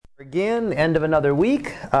Again, end of another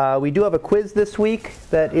week. We do have a quiz this week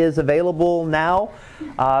that is available now.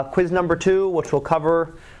 Quiz number 2, which will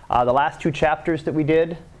cover the last 2 chapters that we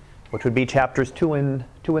did, which would be chapters 2 and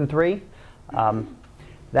 3.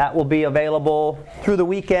 That will be available through the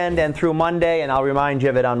weekend and through Monday, and I'll remind you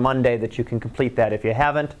of it on Monday that you can complete that if you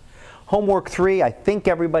haven't. Homework 3, I think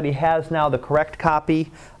everybody has now the correct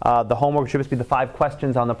copy. The homework should just be the 5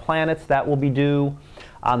 questions on the planets. That will be due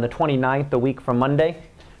on the 29th, a week from Monday.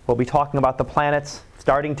 We'll be talking about the planets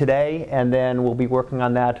starting today, and then we'll be working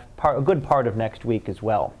on that a good part of next week as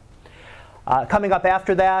well. Coming up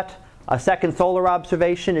after that, a second solar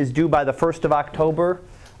observation is due by the 1st of October.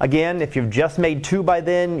 Again, if you've just made 2 by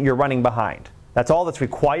then, you're running behind. That's all that's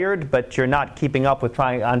required, but you're not keeping up with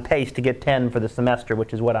trying on pace to get 10 for the semester,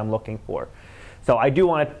 which is what I'm looking for. So I do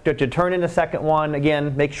want to turn in a second one.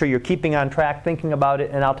 Again, make sure you're keeping on track, thinking about it,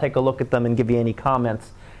 and I'll take a look at them and give you any comments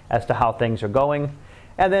as to how things are going.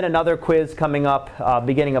 And then another quiz coming up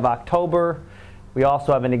beginning of October. We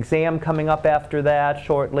also have an exam coming up after that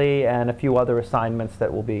shortly, and a few other assignments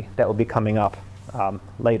that will be coming up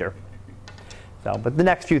later. So, but the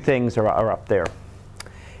next few things are up there.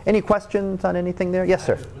 Any questions on anything there? Yes,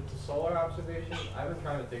 sir. With the solar observations, I've been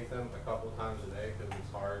trying to take them a couple times a day because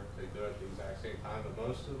it's hard to do it at the exact same time. But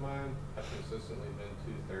most of mine have consistently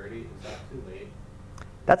been 2:30. Is that too late?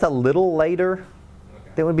 That's a little later.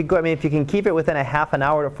 That would be good. I mean, if you can keep it within a half an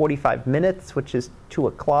hour to 45 minutes, which is 2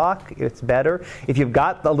 o'clock, it's better. If you've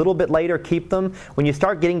got a little bit later, keep them. When you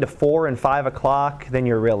start getting to 4 and 5 o'clock, then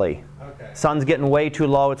you're really... Okay. Sun's getting way too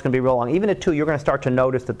low, it's going to be real long. Even at 2, you're going to start to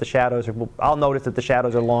notice that the shadows are... I'll notice that the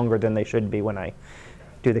shadows are longer than they should be when I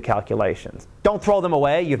do the calculations. Don't throw them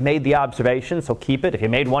away. You've made the observation, so keep it. If you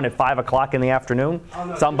made one at 5 o'clock in the afternoon, I'm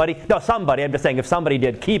just saying, if somebody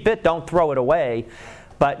did, keep it. Don't throw it away.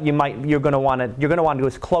 But you're going to want to go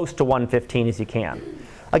as close to 1:15 as you can.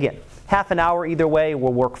 Again, half an hour either way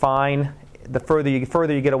will work fine. The further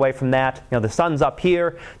you get away from that, the sun's up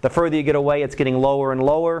here. The further you get away, it's getting lower and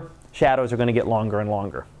lower. Shadows are going to get longer and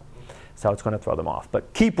longer, so it's going to throw them off.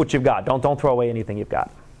 But keep what you've got. Don't throw away anything you've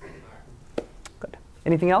got. Good.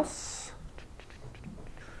 Anything else?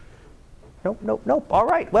 Nope. All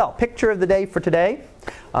right. Well, picture of the day for today.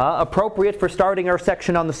 Appropriate for starting our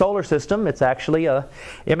section on the solar system. It's actually an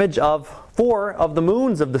image of 4 of the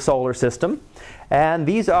moons of the solar system. And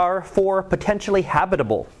these are 4 potentially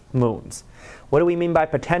habitable moons. What do we mean by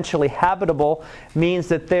potentially habitable? Means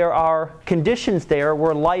that there are conditions there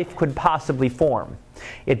where life could possibly form.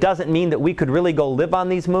 It doesn't mean that we could really go live on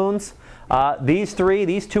these moons. These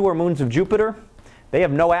 2 are moons of Jupiter. They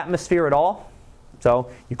have no atmosphere at all.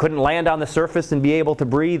 So you couldn't land on the surface and be able to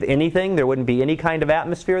breathe anything. There wouldn't be any kind of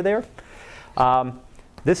atmosphere there.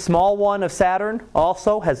 This small one of Saturn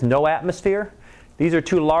also has no atmosphere. These are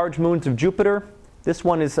 2 large moons of Jupiter. This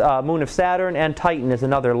one is a moon of Saturn, and Titan is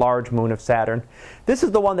another large moon of Saturn. This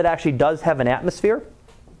is the one that actually does have an atmosphere.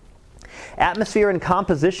 Atmosphere and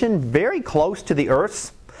composition very close to the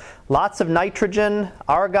Earth's. Lots of nitrogen,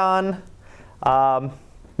 argon,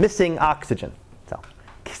 missing oxygen.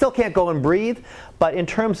 Still can't go and breathe, but in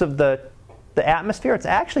terms of the atmosphere, it's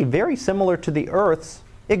actually very similar to the Earth's,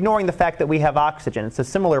 ignoring the fact that we have oxygen. It's a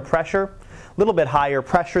similar pressure, a little bit higher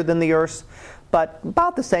pressure than the Earth's, but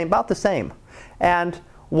about the same. And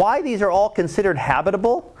why these are all considered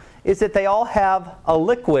habitable is that they all have a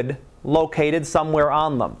liquid located somewhere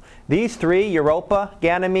on them. These 3, Europa,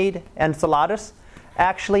 Ganymede, and Enceladus,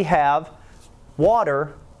 actually have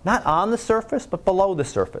water not on the surface, but below the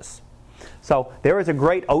surface. So there is a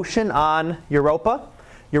great ocean on Europa.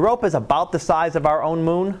 Europa is about the size of our own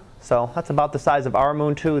moon. So that's about the size of our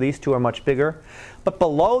moon too. These 2 are much bigger. But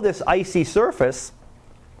below this icy surface,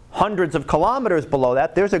 hundreds of kilometers below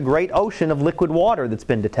that, there's a great ocean of liquid water that's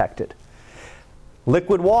been detected.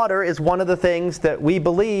 Liquid water is one of the things that we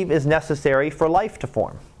believe is necessary for life to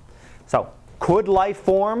form. So could life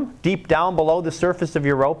form deep down below the surface of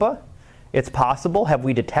Europa? It's possible. Have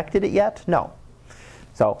we detected it yet? No.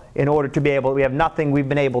 So in order to be able, we have nothing we've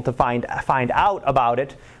been able to find out about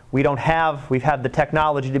it. We've had the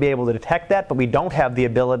technology to be able to detect that, but we don't have the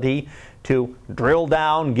ability to drill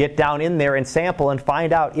down, get down in there and sample and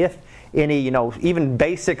find out if any, even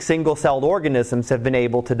basic single-celled organisms have been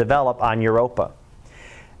able to develop on Europa.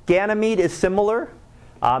 Ganymede is similar.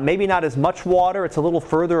 Maybe not as much water. It's a little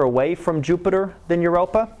further away from Jupiter than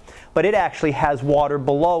Europa. But it actually has water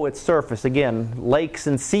below its surface. Again, lakes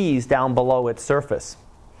and seas down below its surface.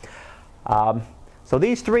 So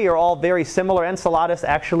these 3 are all very similar. Enceladus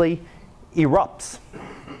actually erupts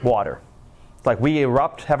water. It's like we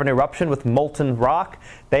have an eruption with molten rock.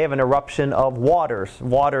 They have an eruption of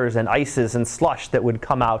waters and ices and slush that would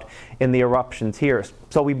come out in the eruptions here.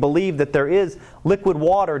 So we believe that there is liquid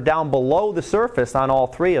water down below the surface on all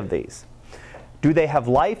three of these. Do they have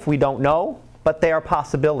life? We don't know, but they are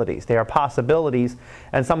possibilities. They are possibilities,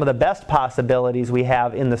 and some of the best possibilities we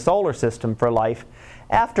have in the solar system for life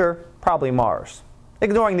after probably Mars.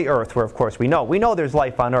 Ignoring the Earth, where of course we know there's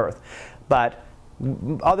life on Earth. But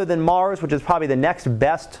other than Mars, which is probably the next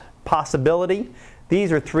best possibility,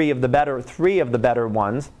 these are three of the better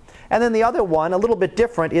ones. And then the other one, a little bit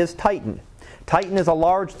different, is Titan. Titan is the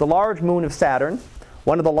large moon of Saturn,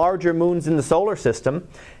 one of the larger moons in the solar system,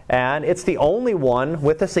 and it's the only one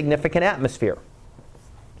with a significant atmosphere.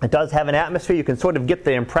 It does have an atmosphere. You can sort of get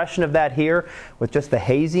the impression of that here with just the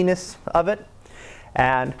haziness of it.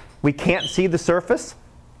 And we can't see the surface.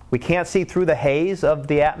 We can't see through the haze of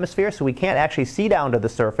the atmosphere, so we can't actually see down to the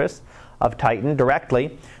surface of Titan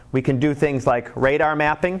directly. We can do things like radar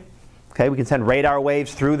mapping. Okay, we can send radar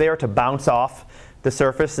waves through there to bounce off the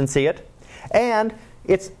surface and see it. And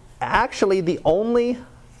it's actually the only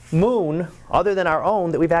moon, other than our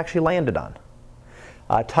own, that we've actually landed on.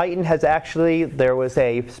 Titan there was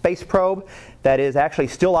a space probe that is actually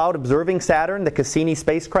still out observing Saturn. The Cassini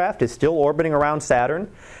spacecraft is still orbiting around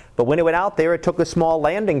Saturn. But when it went out there, it took a small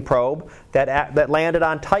landing probe that landed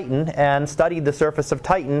on Titan and studied the surface of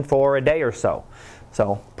Titan for a day or so.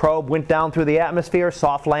 So probe went down through the atmosphere,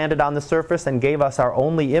 soft landed on the surface, and gave us our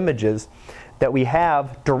only images that we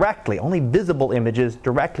have directly, only visible images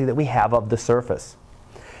directly that we have of the surface.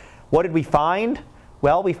 What did we find?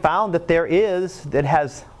 Well, we found that it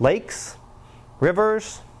has lakes,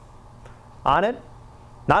 rivers on it,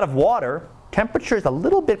 not of water. Temperature is a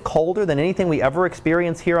little bit colder than anything we ever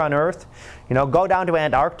experience here on Earth. Go down to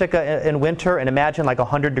Antarctica in winter and imagine like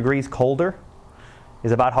 100 degrees colder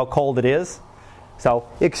is about how cold it is. So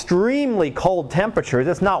extremely cold temperatures.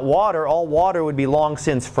 It's not water. All water would be long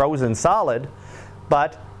since frozen solid.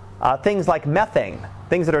 But things like methane,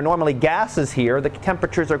 things that are normally gases here, the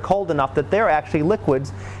temperatures are cold enough that they're actually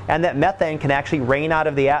liquids, and that methane can actually rain out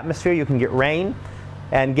of the atmosphere. You can get rain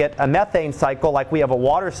and get a methane cycle like we have a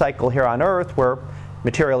water cycle here on Earth, where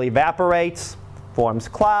material evaporates, forms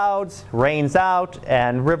clouds, rains out,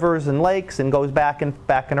 and rivers and lakes, and goes back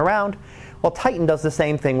and around. Well, Titan does the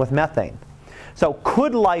same thing with methane. So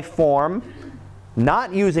could life form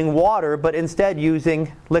not using water, but instead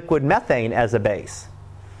using liquid methane as a base?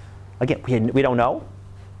 Again, we don't know,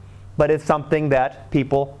 but it's something that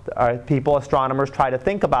astronomers try to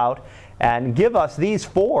think about, and give us these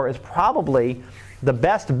four as probably the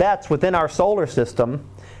best bets within our solar system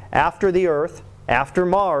after the Earth, after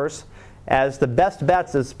Mars, as the best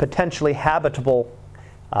bets as potentially habitable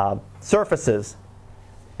surfaces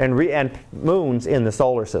and moons in the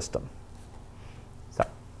solar system. So,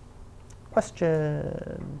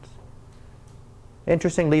 questions?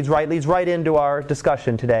 Interesting. Leads right into our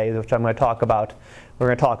discussion today, which I'm going to talk about. We're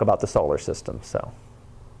going to talk about the solar system. So,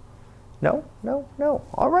 no.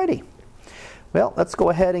 Alrighty. Well, let's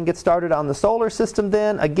go ahead and get started on the solar system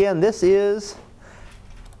then. Again, this is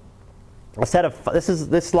a set of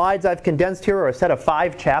the slides I've condensed here are a set of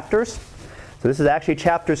 5 chapters. So this is actually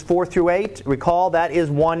chapters 4 through 8. Recall that is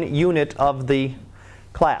one unit of the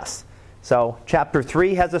class. So chapter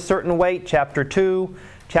 3 has a certain weight. Chapter 2,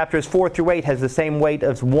 chapters 4 through 8 has the same weight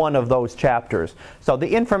as one of those chapters. So the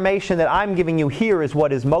information that I'm giving you here is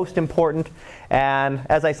what is most important. And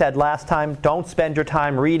as I said last time, don't spend your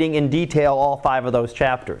time reading in detail all 5 of those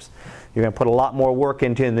chapters. You're going to put a lot more work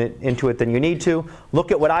into it than you need to.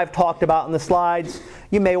 Look at what I've talked about in the slides.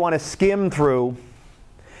 You may want to skim through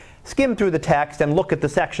the text and look at the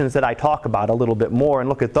sections that I talk about a little bit more and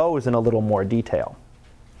look at those in a little more detail.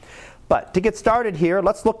 But to get started here,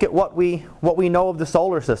 let's look at what we know of the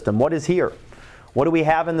solar system. What is here? What do we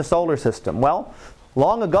have in the solar system? Well,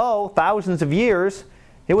 long ago, thousands of years,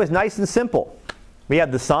 it was nice and simple. We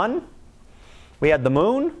had the sun, we had the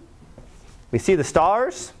moon, we see the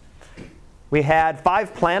stars, we had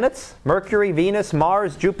 5 planets, Mercury, Venus,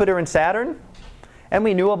 Mars, Jupiter, and Saturn, and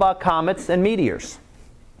we knew about comets and meteors.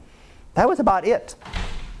 That was about it.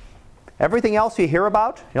 Everything else you hear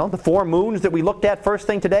about, the 4 moons that we looked at first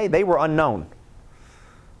thing today, they were unknown.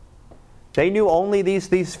 They knew only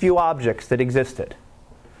these few objects that existed.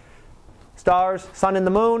 Stars, sun and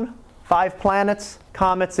the moon, 5 planets,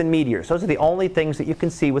 comets, and meteors. Those are the only things that you can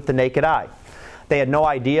see with the naked eye. They had no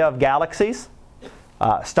idea of galaxies,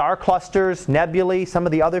 star clusters, nebulae, some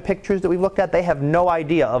of the other pictures that we've looked at. They have no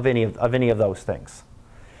idea of any of those things.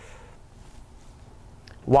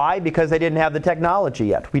 Why? Because they didn't have the technology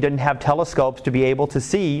yet. We didn't have telescopes to be able to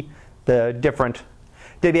see the different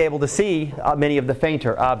to be able to see many of the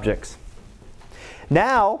fainter objects.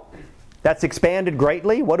 Now, that's expanded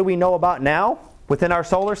greatly. What do we know about now within our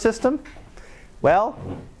solar system? Well,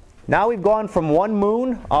 now we've gone from one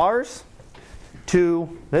moon, ours,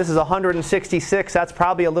 to, this is 166. That's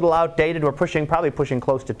probably a little outdated. We're probably pushing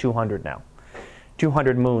close to 200 now.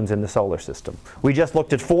 200 moons in the solar system. We just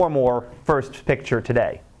looked at 4 more first picture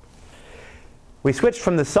today. We switched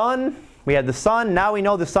from the sun. We had the sun. Now we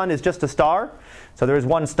know the sun is just a star. So there is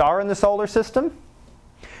one star in the solar system.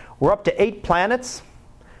 We're up to 8 planets.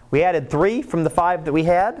 We added 3 from the 5 that we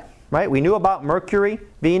had. Right? We knew about Mercury,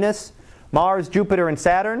 Venus, Mars, Jupiter, and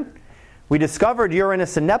Saturn. We discovered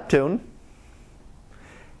Uranus and Neptune.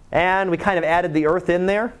 And we kind of added the Earth in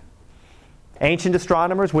there. Ancient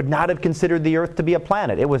astronomers would not have considered the Earth to be a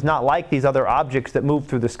planet. It was not like these other objects that moved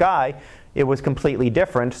through the sky. It was completely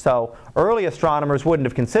different. So early astronomers wouldn't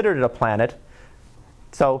have considered it a planet.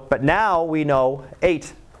 But now we know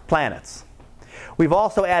 8 planets. We've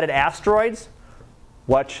also added asteroids,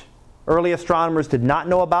 which early astronomers did not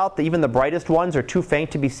know about. Even the brightest ones are too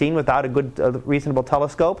faint to be seen without a good, reasonable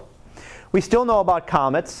telescope. We still know about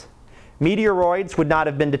comets. Meteoroids would not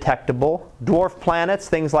have been detectable. Dwarf planets,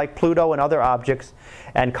 things like Pluto and other objects,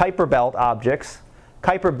 and Kuiper belt objects.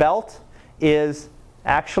 Kuiper belt is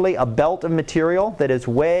actually a belt of material that is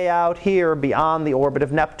way out here beyond the orbit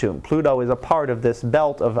of Neptune. Pluto is a part of this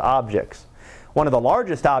belt of objects. One of the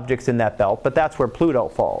largest objects in that belt, but that's where Pluto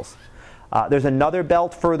falls. There's another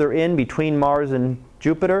belt further in between Mars and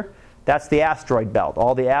Jupiter. That's the asteroid belt.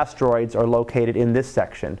 All the asteroids are located in this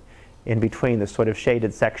section, in between the sort of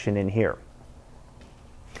shaded section in here.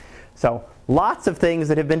 So lots of things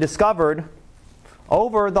that have been discovered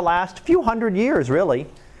over the last few hundred years, really.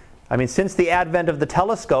 I mean, since the advent of the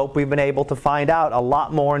telescope, we've been able to find out a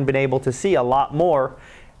lot more and been able to see a lot more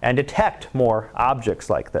and detect more objects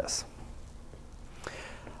like this.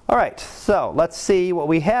 All right, so let's see what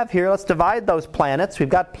we have here. Let's divide those planets. We've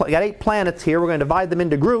got 8 planets here. We're going to divide them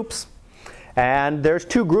into groups. And there's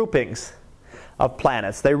 2 groupings of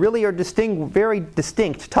planets. They really are very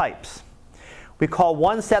distinct types. We call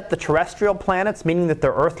one set the terrestrial planets, meaning that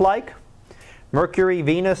they're Earth-like. Mercury,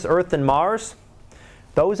 Venus, Earth, and Mars.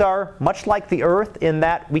 Those are much like the Earth in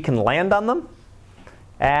that we can land on them.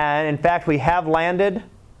 And in fact, we have landed.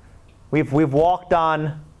 We've walked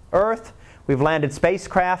on Earth. We've landed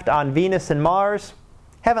spacecraft on Venus and Mars.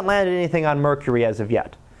 Haven't landed anything on Mercury as of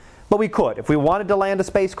yet. But we could. If we wanted to land a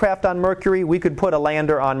spacecraft on Mercury, we could put a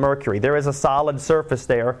lander on Mercury. There is a solid surface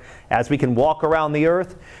there. As we can walk around the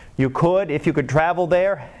Earth, you could, if you could travel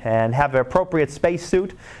there and have an appropriate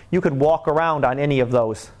spacesuit, you could walk around on any of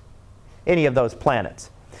those planets.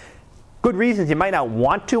 Good reasons you might not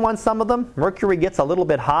want to on some of them. Mercury gets a little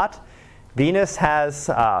bit hot. Venus has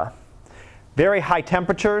very high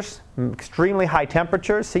temperatures, extremely high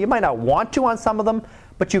temperatures, so you might not want to on some of them,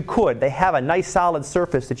 but you could. They have a nice solid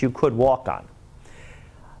surface that you could walk on.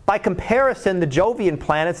 By comparison, the Jovian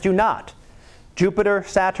planets do not. Jupiter,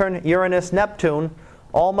 Saturn, Uranus, Neptune,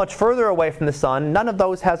 all much further away from the sun, none of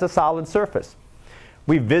those has a solid surface.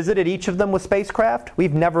 We've visited each of them with spacecraft.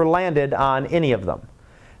 We've never landed on any of them.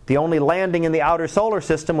 The only landing in the outer solar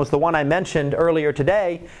system was the one I mentioned earlier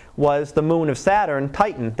today, was the moon of Saturn,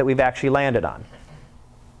 Titan, that we've actually landed on.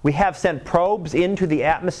 We have sent probes into the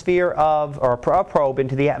atmosphere of, or a probe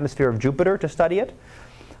into the atmosphere of Jupiter to study it,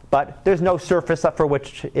 but there's no surface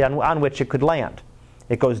on which it could land.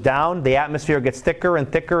 It goes down, the atmosphere gets thicker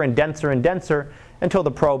and thicker and denser until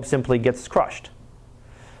the probe simply gets crushed.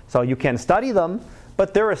 So you can study them,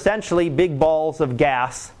 but they're essentially big balls of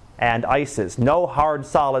gas and ices. No hard,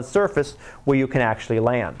 solid surface where you can actually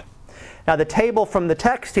land. Now the table from the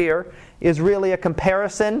text here is really a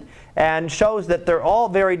comparison and shows that they're all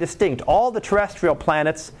very distinct. All the terrestrial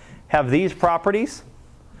planets have these properties.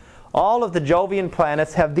 All of the Jovian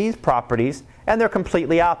planets have these properties, and they're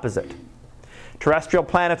completely opposite. Terrestrial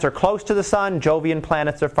planets are close to the sun. Jovian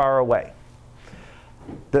planets are far away.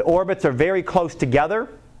 The orbits are very close together.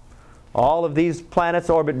 All of these planets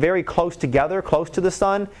orbit very close together, close to the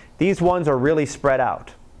sun. These ones are really spread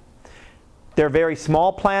out. They're very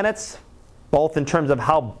small planets, both in terms of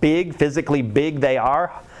how big, physically big they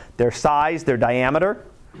are, their size, their diameter,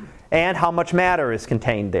 and how much matter is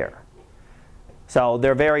contained there. So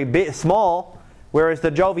they're very small, whereas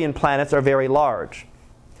the Jovian planets are very large.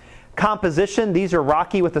 Composition, these are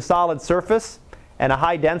rocky with a solid surface and a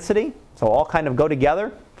high density, so all kind of go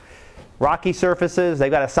together. Rocky surfaces,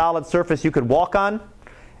 they've got a solid surface you could walk on,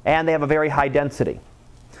 and they have a very high density.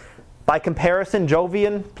 By comparison,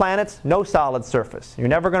 Jovian planets, no solid surface. You're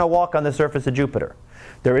never going to walk on the surface of Jupiter.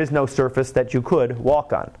 There is no surface that you could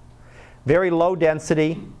walk on. very low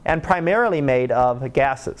density, and primarily made of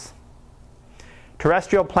gases.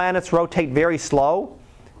 Terrestrial planets rotate very slow.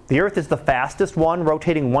 The Earth is the fastest one,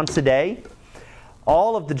 rotating once a day.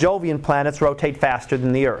 All of the Jovian planets rotate faster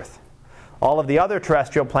than the Earth. All of the other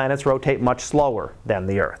terrestrial planets rotate much slower than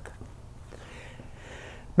the Earth.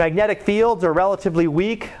 Magnetic fields are relatively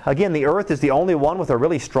weak. Again, the Earth is the only one with a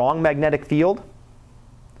really strong magnetic field.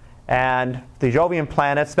 And the Jovian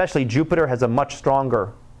planets, especially Jupiter, has a much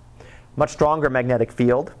stronger magnetic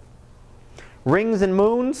field. Rings and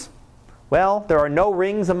moons. Well, there are no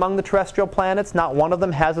rings among the terrestrial planets. Not one of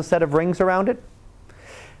them has a set of rings around it.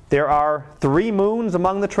 There are 3 moons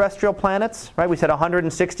among the terrestrial planets. Right? We said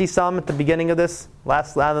 160 some at the beginning of this,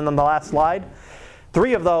 on the last slide.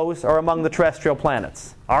 3 of those are among the terrestrial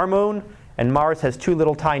planets. Our moon, and Mars has 2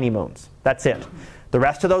 little tiny moons. That's it. The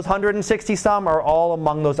rest of those 160 some are all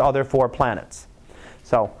among those other 4 planets.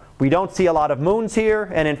 So we don't see a lot of moons here,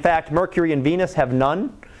 and in fact Mercury and Venus have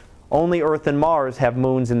none. Only Earth and Mars have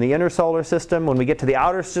moons in the inner solar system. When we get to the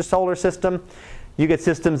outer solar system, you get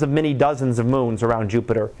systems of many dozens of moons around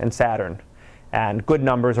Jupiter and Saturn, and good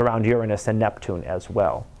numbers around Uranus and Neptune as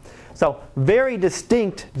well. So very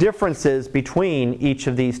distinct differences between each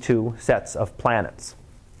of these 2 sets of planets.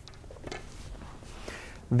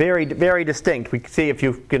 Very, very distinct. We can see if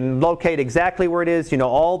you can locate exactly where it is,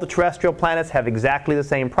 all the terrestrial planets have exactly the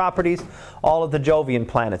same properties. All of the Jovian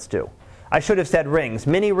planets do. I should have said rings.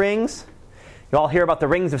 Many rings. You all hear about the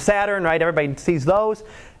rings of Saturn, right? Everybody sees those.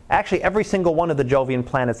 Actually, every single one of the Jovian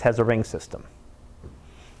planets has a ring system.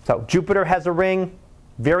 So Jupiter has a ring,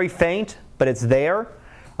 very faint, but it's there.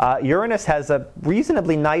 Uranus has a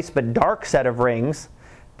reasonably nice but dark set of rings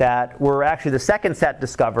that were actually the second set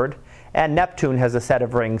discovered, and Neptune has a set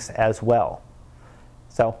of rings as well.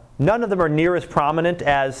 So none of them are near as prominent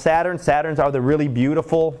as Saturn. Saturn's are the really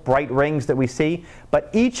beautiful, bright rings that we see, but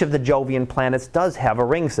each of the Jovian planets does have a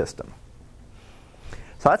ring system.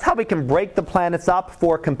 So that's how we can break the planets up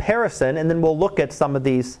for comparison, and then we'll look at some of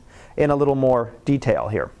these in a little more detail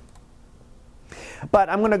here. But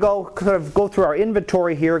I'm going to go through our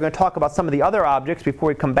inventory here. We're going to talk about some of the other objects before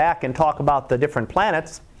we come back and talk about the different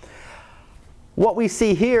planets. What we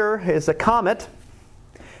see here is a comet.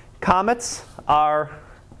 Comets are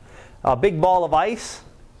a big ball of ice,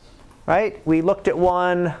 right? We looked at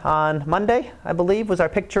one on Monday, I believe, was our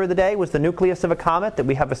picture of the day, was the nucleus of a comet that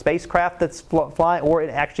we have a spacecraft that's flying, or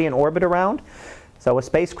actually in orbit around. So a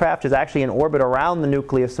spacecraft is actually in orbit around the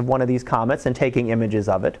nucleus of one of these comets and taking images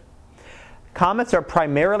of it. Comets are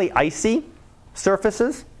primarily icy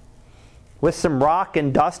surfaces with some rock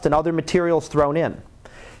and dust and other materials thrown in.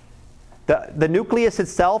 The nucleus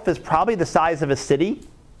itself is probably the size of a city.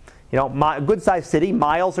 A good-sized city,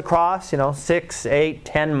 miles across, 6, 8,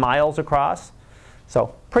 10 miles across.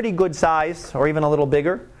 So pretty good size, or even a little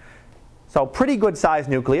bigger. So pretty good sized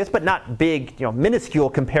nucleus, but not big, minuscule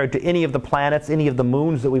compared to any of the planets, any of the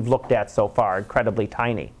moons that we've looked at so far, incredibly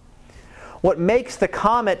tiny. What makes the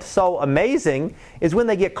comet so amazing is when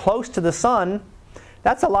they get close to the sun,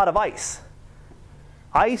 that's a lot of ice.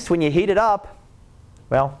 Ice, when you heat it up,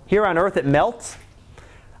 well, here on Earth it melts.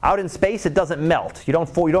 Out in space it doesn't melt. You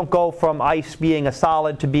don't go from ice being a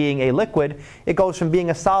solid to being a liquid. It goes from being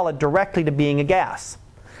a solid directly to being a gas.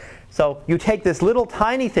 So you take this little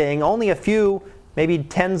tiny thing, only a few, maybe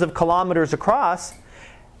tens of kilometers across,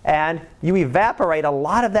 and you evaporate a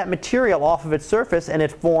lot of that material off of its surface, and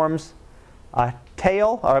it forms a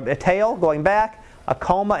tail going back, a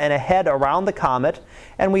coma, and a head around the comet.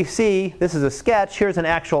 And we see, this is a sketch, here's an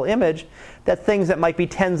actual image, that things that might be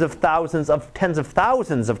tens of thousands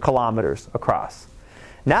of kilometers across.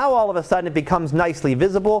 Now all of a sudden it becomes nicely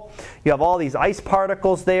visible. You have all these ice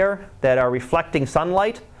particles there that are reflecting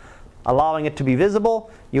sunlight, allowing it to be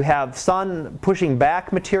visible. You have sun pushing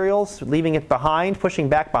back materials, leaving it behind, pushing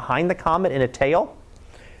back behind the comet in a tail.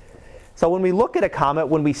 So when we look at a comet,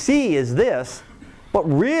 what we see is this, but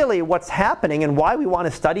really what's happening and why we want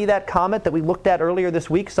to study that comet that we looked at earlier this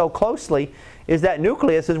week so closely is that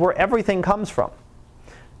nucleus is where everything comes from.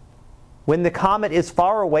 When the comet is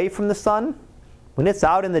far away from the sun, when it's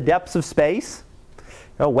out in the depths of space,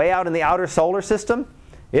 way out in the outer solar system,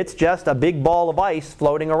 it's just a big ball of ice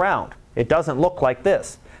floating around. It doesn't look like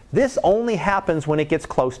this. This only happens when it gets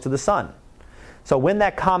close to the sun. So when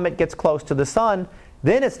that comet gets close to the sun,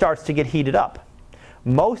 then it starts to get heated up.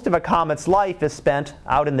 Most of a comet's life is spent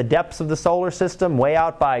out in the depths of the solar system, way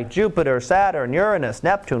out by Jupiter, Saturn, Uranus,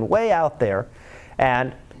 Neptune, way out there.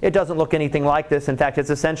 And it doesn't look anything like this. In fact, it's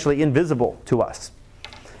essentially invisible to us.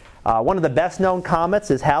 One of the best known comets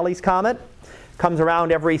is Halley's Comet. Comes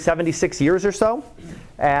around every 76 years or so.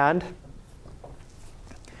 And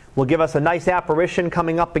will give us a nice apparition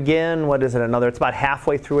coming up again. What is it, it's about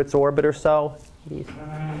halfway through its orbit or so.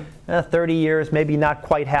 30 years, maybe not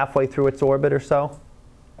quite halfway through its orbit or so.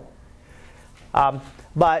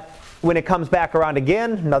 But when it comes back around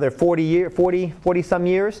again, another 40 some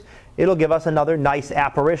years, it'll give us another nice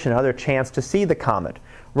apparition, another chance to see the comet.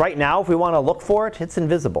 Right now, if we want to look for it, it's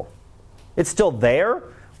invisible. It's still there.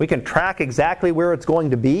 We can track exactly where it's going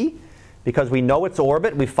to be because we know its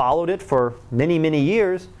orbit. We followed it for many, many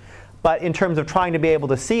years. But in terms of trying to be able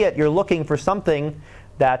to see it, you're looking for something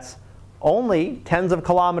that's only tens of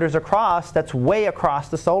kilometers across, that's way across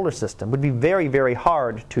the solar system. It would be very, very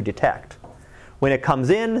hard to detect. When it comes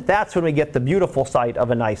in, that's when we get the beautiful sight of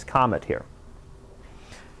a nice comet here.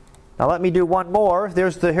 Now let me do one more.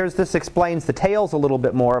 This explains the tails a little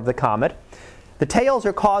bit more of the comet. The tails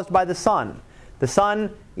are caused by the sun. The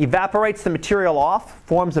sun evaporates the material off,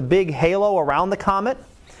 forms a big halo around the comet,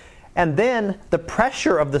 and then the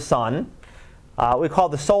pressure of the sun, we call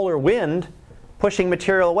the solar wind, pushing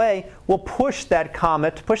material away, will push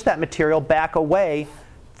that material back away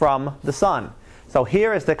from the sun. So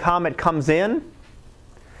here as the comet comes in,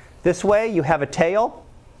 this way you have a tail,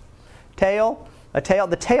 a tail.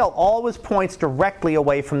 The tail always points directly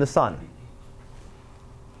away from the sun.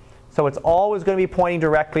 So it's always going to be pointing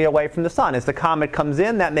directly away from the sun. As the comet comes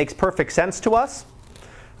in, that makes perfect sense to us.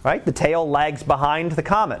 Right? The tail lags behind the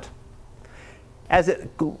comet. As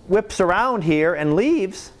it whips around here and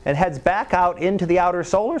leaves and heads back out into the outer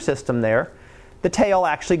solar system there, the tail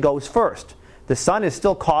actually goes first. The sun is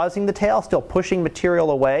still causing the tail, still pushing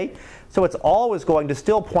material away. So it's always going to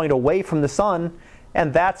still point away from the sun,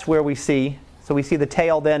 and that's where we see the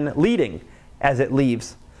tail then leading as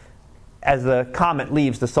the comet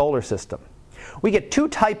leaves the solar system. We get two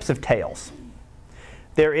types of tails.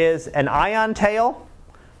 There is an ion tail.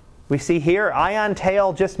 We see here, ion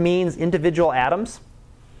tail just means individual atoms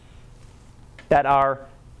that are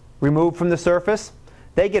removed from the surface.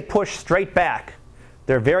 They get pushed straight back.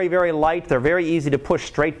 They're very, very light. They're very easy to push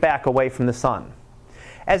straight back away from the sun.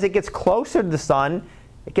 As it gets closer to the sun,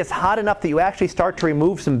 it gets hot enough that you actually start to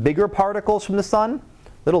remove some bigger particles from the sun,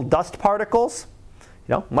 little dust particles,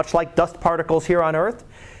 much like dust particles here on Earth.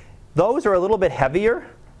 Those are a little bit heavier,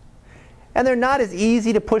 and they're not as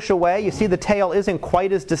easy to push away. You see the tail isn't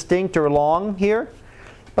quite as distinct or long here,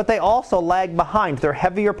 but they also lag behind. They're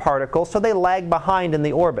heavier particles, so they lag behind in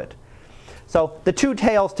the orbit. So the two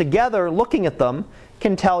tails together, looking at them,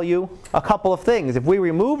 can tell you a couple of things. If we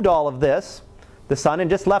removed all of this, the sun, and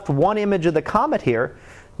just left one image of the comet here,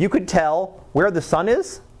 you could tell where the sun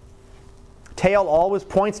is. Tail always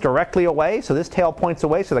points directly away, so this tail points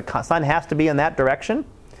away, so the sun has to be in that direction,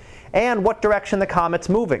 and what direction the comet's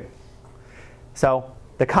moving. So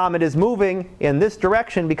the comet is moving in this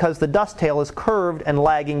direction because the dust tail is curved and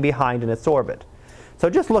lagging behind in its orbit. So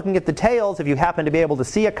just looking at the tails, if you happen to be able to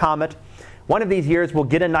see a comet, one of these years we'll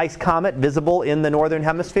get a nice comet visible in the northern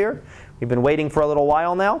hemisphere. We've been waiting for a little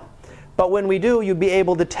while now. But when we do, you'd be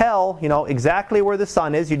able to tell, exactly where the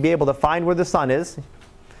sun is. You'd be able to find where the sun is,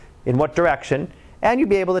 in what direction, and you'd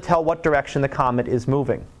be able to tell what direction the comet is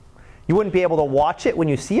moving. You wouldn't be able to watch it when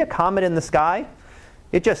you see a comet in the sky.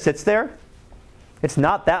 It just sits there. It's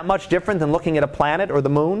not that much different than looking at a planet or the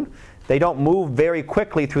moon. They don't move very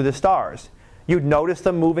quickly through the stars. You'd notice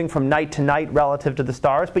them moving from night to night relative to the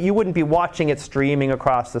stars, but you wouldn't be watching it streaming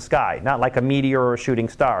across the sky, not like a meteor or a shooting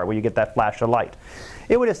star where you get that flash of light.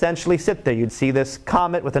 It would essentially sit there. You'd see this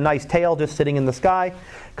comet with a nice tail just sitting in the sky.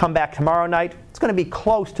 Come back tomorrow night, it's going to be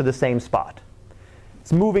close to the same spot.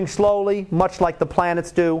 It's moving slowly, much like the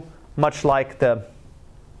planets do, much like the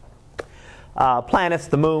planets,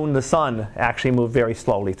 the moon, the sun actually move very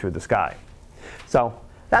slowly through the sky. So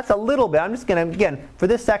that's a little bit. I'm just going to, again, for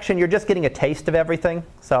this section, you're just getting a taste of everything.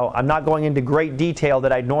 So I'm not going into great detail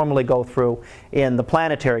that I'd normally go through in the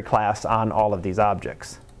planetary class on all of these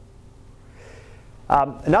objects.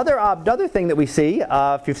 Another thing that we see,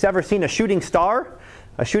 if you've ever seen a shooting star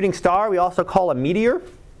we also call a meteor.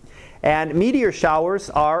 And meteor showers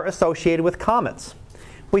are associated with comets.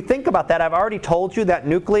 If we think about that, I've already told you that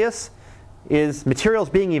nucleus is materials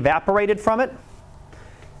being evaporated from it.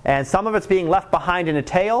 And some of it's being left behind in a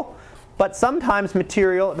tail. But sometimes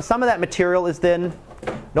some of that material is then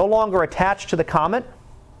no longer attached to the comet.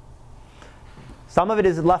 Some of it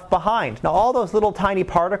is left behind. Now all those little tiny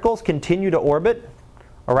particles continue to orbit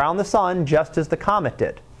around the sun just as the comet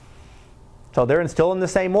did. So they're still in the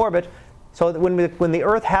same orbit. So that when the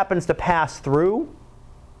Earth happens to pass through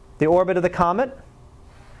the orbit of the comet,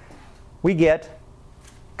 we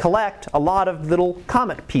collect a lot of little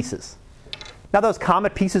comet pieces. Now those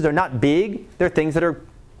comet pieces are not big. They're things that are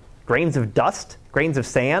grains of dust, grains of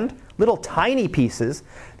sand, little tiny pieces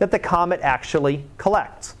that the comet actually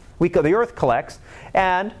collects. The Earth collects,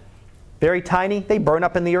 and very tiny, they burn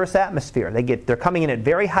up in the Earth's atmosphere. They're coming in at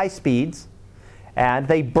very high speeds, and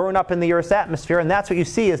they burn up in the Earth's atmosphere, and that's what you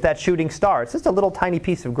see is that shooting star. It's just a little tiny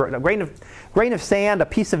piece of a grain of sand, a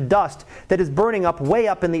piece of dust that is burning up way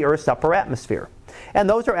up in the Earth's upper atmosphere. And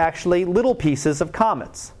those are actually little pieces of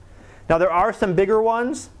comets. Now there are some bigger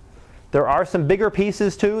ones. There are some bigger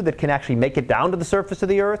pieces too that can actually make it down to the surface of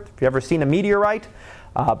the Earth. If you've ever seen a meteorite,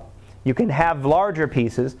 you can have larger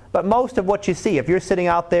pieces. But most of what you see, if you're sitting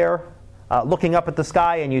out there looking up at the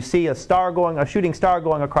sky and you see a shooting star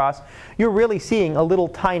going across, you're really seeing a little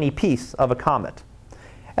tiny piece of a comet.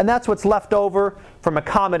 And that's what's left over from a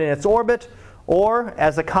comet in its orbit, or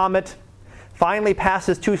as a comet finally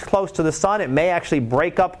passes too close to the sun, it may actually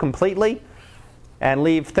break up completely and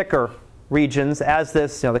leave thicker regions as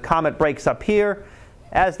the comet breaks up here.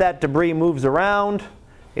 As that debris moves around,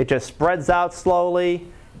 it just spreads out slowly,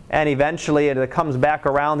 and eventually it comes back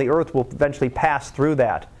around. The Earth will eventually pass through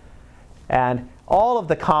that. And all of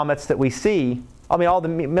the comets that we see,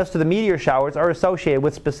 most of the meteor showers are associated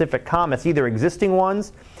with specific comets, either existing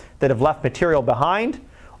ones that have left material behind,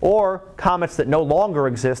 or comets that no longer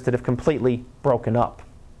exist that have completely broken up.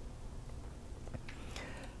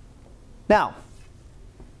 Now,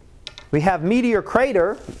 we have meteor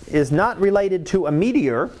crater is not related to a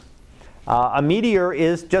meteor. A meteor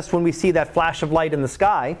is just when we see that flash of light in the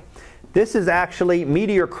sky. This is actually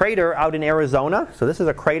meteor crater out in Arizona. So this is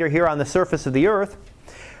a crater here on the surface of the Earth.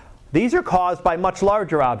 These are caused by much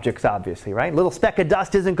larger objects, obviously, right? A little speck of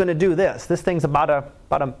dust isn't going to do this. This thing's about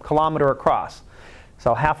a kilometer across.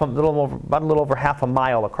 So a little over half a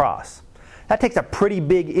mile across. That takes a pretty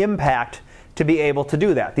big impact to be able to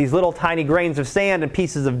do that. These little tiny grains of sand and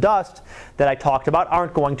pieces of dust that I talked about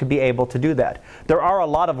aren't going to be able to do that. There are a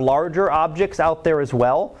lot of larger objects out there as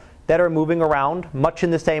well that are moving around much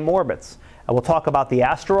in the same orbits. And we'll talk about the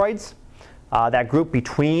asteroids, that group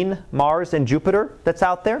between Mars and Jupiter that's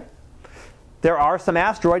out there. There are some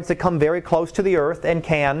asteroids that come very close to the Earth and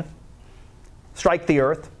can strike the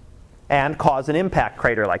Earth and cause an impact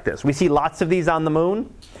crater like this. We see lots of these on the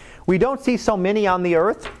Moon. We don't see so many on the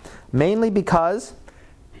Earth, mainly because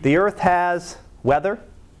the Earth has weather.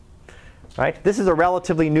 Right? This is a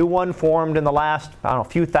relatively new one formed in the last,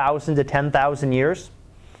 few thousand to 10,000 years.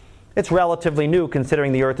 It's relatively new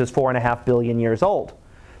considering the Earth is 4.5 billion years old.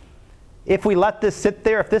 If we let this sit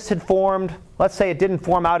there, if this had formed, let's say it didn't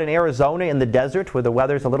form out in Arizona in the desert where the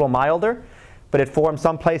weather's a little milder, but it formed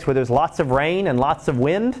someplace where there's lots of rain and lots of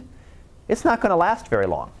wind, it's not going to last very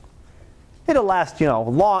long. It'll last,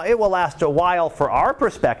 long. It will last a while for our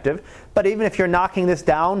perspective, but even if you're knocking this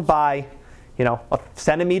down by, a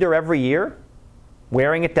centimeter every year,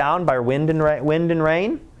 wearing it down by wind and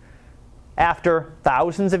rain, after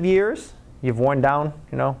thousands of years, you've worn down,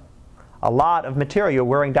 a lot of material. You're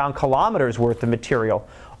wearing down kilometers worth of material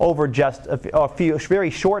over just a very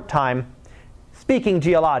short time, speaking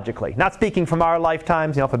geologically. Not speaking from our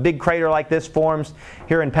lifetimes. If a big crater like this forms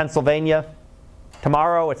here in Pennsylvania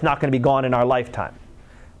tomorrow, it's not going to be gone in our lifetime.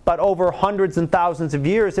 But over hundreds and thousands of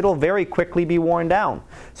years, it'll very quickly be worn down.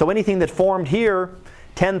 So anything that formed here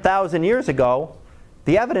 10,000 years ago,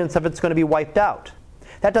 the evidence of it's going to be wiped out.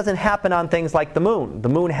 That doesn't happen on things like the Moon. The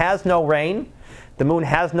Moon has no rain. The Moon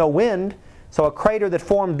has no wind. So a crater that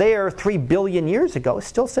formed there 3 billion years ago is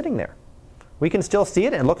still sitting there. We can still see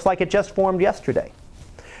it, and it looks like it just formed yesterday.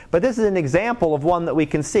 But this is an example of one that we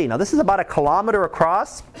can see. Now this is about a kilometer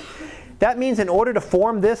across. That means in order to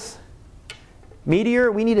form this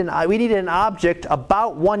meteor, we needed an object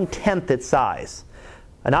about 1/10 its size.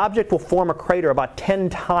 An object will form a crater about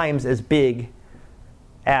 10 times as big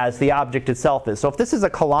as the object itself is. So if this is a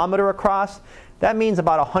kilometer across, that means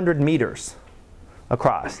about 100 meters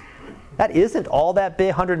across. That isn't all that big.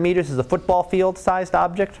 100 meters is a football field-sized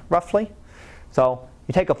object, roughly. So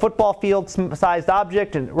you take a football field-sized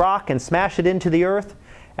object and rock and smash it into the Earth,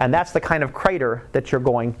 and that's the kind of crater that you're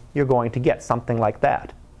going to get, something like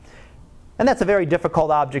that. And that's a very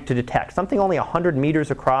difficult object to detect. Something only 100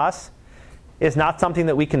 meters across is not something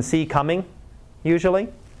that we can see coming, usually.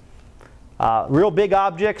 Real big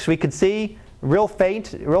objects we could see. Real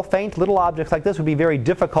faint little objects like this would be very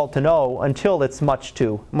difficult to know until it's much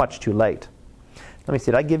too late. Let me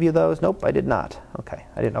see, did I give you those? Nope, I did not. Okay,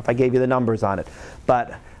 I didn't know if I gave you the numbers on it.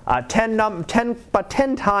 But 10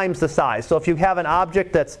 times the size. So if you have an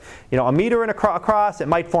object that's a meter across, it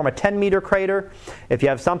might form a 10-meter crater. If you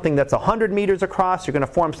have something that's 100 meters across, you're going to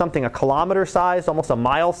form something a kilometer-sized, almost a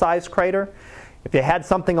mile-sized crater. If you had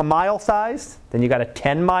something a mile-sized, then you got a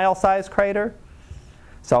 10-mile-sized crater.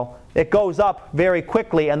 So it goes up very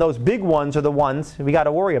quickly, and those big ones are the ones we got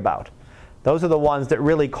to worry about. Those are the ones that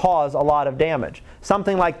really cause a lot of damage.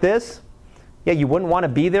 Something like this, yeah, you wouldn't want to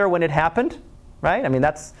be there when it happened, right? I mean,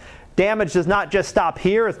 damage does not just stop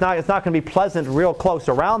here. It's not going to be pleasant real close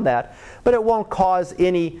around that, but it won't cause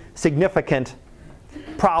any significant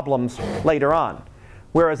problems later on.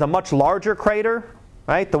 Whereas a much larger crater,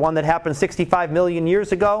 right, the one that happened 65 million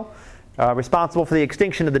years ago, responsible for the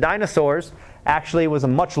extinction of the dinosaurs, actually was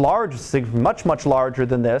much larger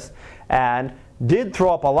than this, and did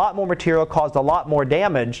throw up a lot more material, caused a lot more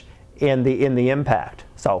damage in the impact.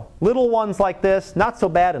 So little ones like this, not so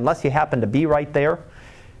bad unless you happen to be right there.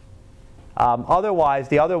 Otherwise,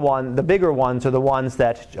 the bigger ones are the ones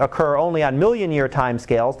that occur only on million-year time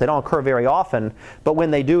scales. They don't occur very often, but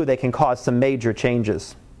when they do, they can cause some major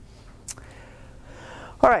changes.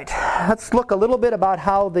 All right, let's look a little bit about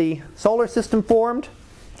how the solar system formed.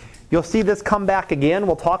 You'll see this come back again.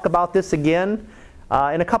 We'll talk about this again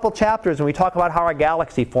in a couple chapters when we talk about how our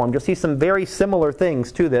galaxy formed. You'll see some very similar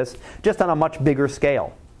things to this, just on a much bigger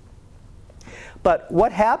scale. But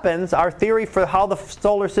what happens, our theory for how the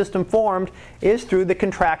solar system formed, is through the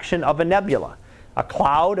contraction of a nebula. A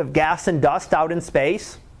cloud of gas and dust out in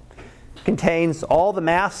space contains all the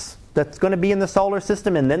mass that's going to be in the solar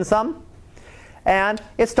system and then some. And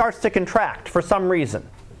it starts to contract for some reason.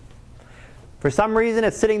 For some reason,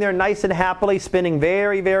 it's sitting there nice and happily, spinning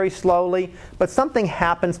very, very slowly, but something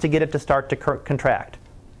happens to get it to start to contract.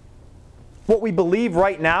 What we believe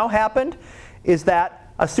right now happened is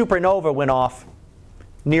that a supernova went off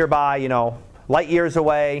nearby, light years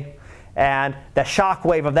away, and the shock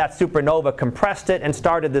wave of that supernova compressed it and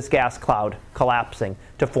started this gas cloud collapsing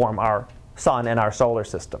to form our sun and our solar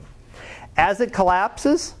system. As it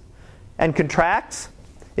collapses and contracts,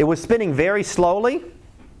 it was spinning very slowly.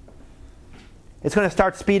 It's going to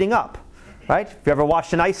start speeding up, right? If you ever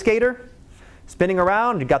watched an ice skater spinning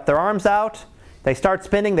around, you got their arms out, they start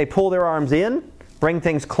spinning, they pull their arms in, bring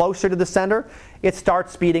things closer to the center, it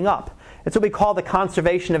starts speeding up. It's what we call the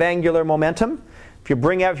conservation of angular momentum. If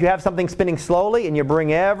you have something spinning slowly and you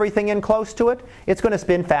bring everything in close to it, it's going to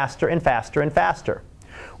spin faster and faster and faster.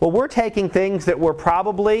 Well, we're taking things that were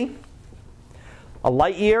probably a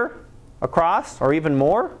light year across, or even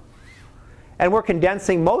more, and we're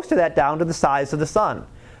condensing most of that down to the size of the sun.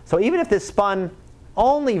 So even if this spun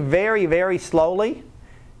only very, very slowly,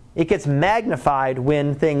 it gets magnified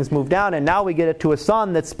when things move down, and now we get it to a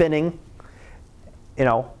sun that's spinning,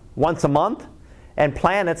 once a month, and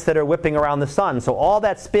planets that are whipping around the sun. So all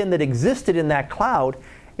that spin that existed in that cloud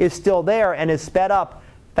is still there and is sped up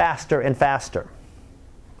faster and faster.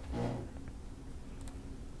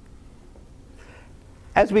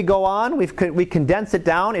 As we go on, we condense it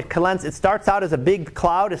down. It starts out as a big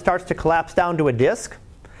cloud. It starts to collapse down to a disk.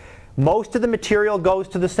 Most of the material goes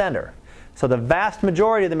to the center. So the vast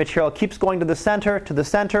majority of the material keeps going to the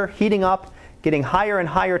center, heating up, getting higher and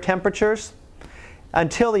higher temperatures,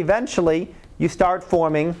 until eventually you start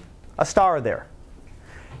forming a star there.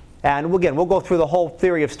 And again, we'll go through the whole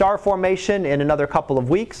theory of star formation in another couple of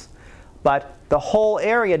weeks. But the whole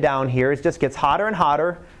area down here just gets hotter and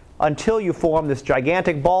hotter until you form this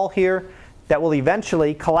gigantic ball here that will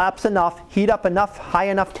eventually collapse enough, heat up enough, high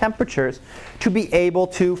enough temperatures to be able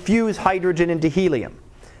to fuse hydrogen into helium.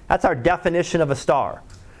 That's our definition of a star.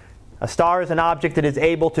 A star is an object that is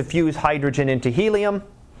able to fuse hydrogen into helium.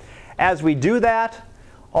 As we do that,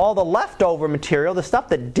 all the leftover material, the stuff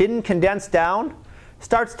that didn't condense down,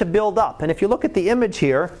 starts to build up. And if you look at the image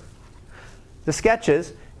here, the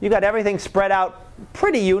sketches, you've got everything spread out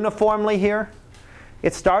pretty uniformly here.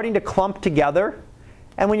 It's starting to clump together.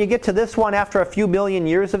 And when you get to this one, after a few million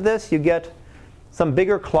years of this, you get some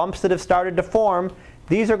bigger clumps that have started to form.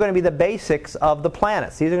 These are going to be the basics of the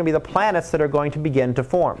planets. These are going to be the planets that are going to begin to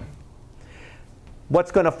form.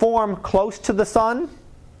 What's going to form close to the sun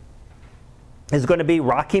is going to be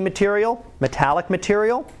rocky material, metallic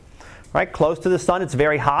material. Right? Close to the sun, it's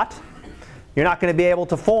very hot. You're not going to be able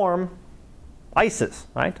to form ices.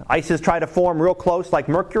 Right? Ices try to form real close like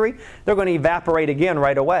Mercury. They're going to evaporate again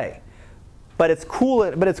right away. But it's cool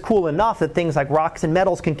enough that things like rocks and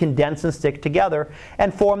metals can condense and stick together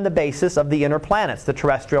and form the basis of the inner planets, the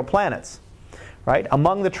terrestrial planets. Right?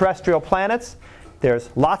 Among the terrestrial planets, there's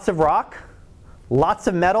lots of rock, lots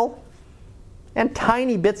of metal, and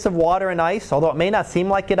tiny bits of water and ice, although it may not seem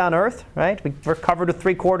like it on Earth. Right? We're covered with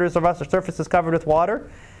 3/4 of our surface is covered with water.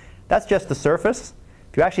 That's just the surface.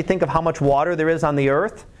 If you actually think of how much water there is on the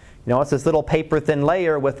Earth, it's this little paper-thin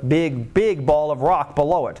layer with big ball of rock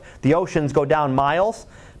below it. The oceans go down miles,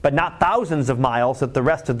 but not thousands of miles that the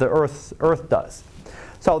rest of the Earth does.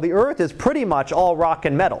 So the Earth is pretty much all rock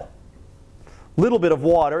and metal. little bit of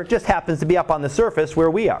water. It just happens to be up on the surface where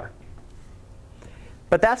we are.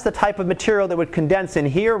 But that's the type of material that would condense in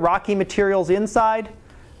here. Rocky materials inside,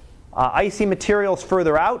 icy materials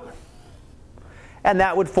further out. And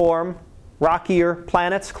that would form rockier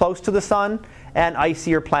planets close to the sun and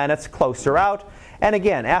icier planets closer out. And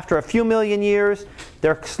again, after a few million years,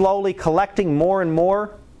 they're slowly collecting more and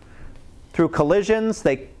more through collisions.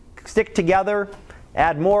 They stick together,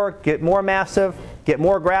 add more, get more massive, get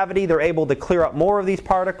more gravity. They're able to clear up more of these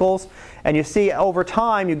particles. And you see over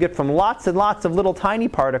time you get from lots and lots of little tiny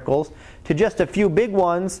particles to just a few big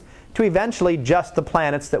ones to eventually just the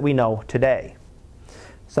planets that we know today.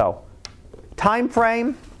 So, time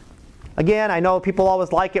frame. Again, I know people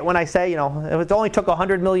always like it when I say, it only took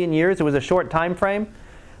 100 million years. It was a short time frame.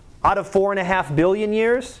 Out of 4.5 billion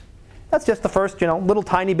years, that's just the first, little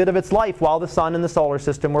tiny bit of its life while the sun and the solar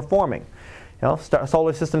system were forming.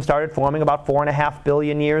 Solar system started forming about 4.5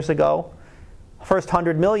 billion years ago. First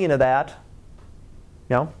 100 million of that,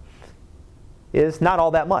 is not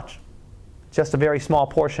all that much. Just a very small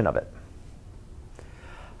portion of it.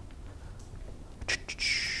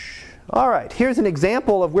 All right, here's an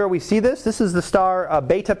example of where we see this. This is the star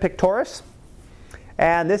Beta Pictoris.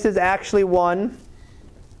 And this is actually one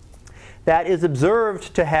that is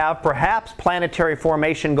observed to have perhaps planetary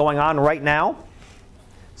formation going on right now.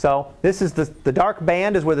 So this is the dark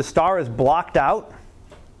band is where the star is blocked out.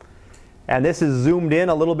 And this is zoomed in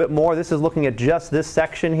a little bit more. This is looking at just this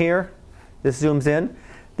section here. This zooms in.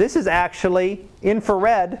 This is actually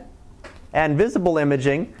infrared and visible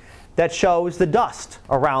imaging that shows the dust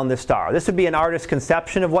around the star. This would be an artist's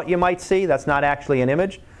conception of what you might see. That's not actually an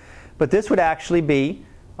image. But this would actually be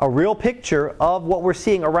a real picture of what we're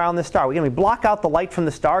seeing around the star. We block out the light from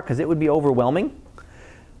the star because it would be overwhelming.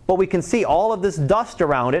 But we can see all of this dust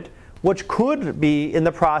around it, which could be in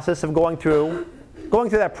the process of going through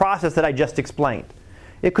that process that I just explained.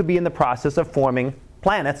 It could be in the process of forming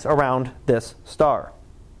planets around this star.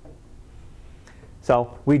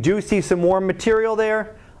 So we do see some more material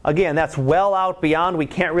there. Again, that's well out beyond. We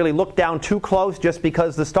can't really look down too close just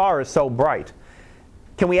because the star is so bright.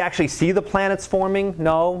 Can we actually see the planets forming?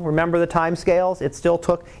 No. Remember the time scales? It still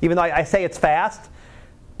took, even though I say it's fast,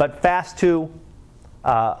 but fast to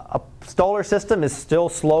a solar system is still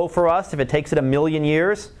slow for us. If it takes it 1 million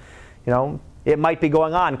years, it might be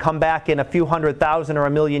going on. Come back in a few 100,000 or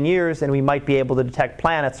 1 million years and we might be able to detect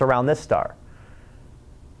planets around this star.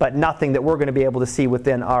 But nothing that we're going to be able to see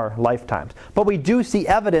within our lifetimes. But we do see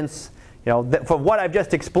evidence, that from what I've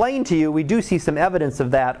just explained to you, we do see some evidence of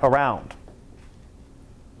that around.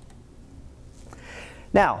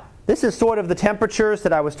 Now, this is sort of the temperatures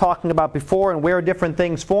that I was talking about before and where different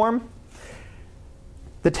things form.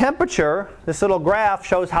 The temperature, this little graph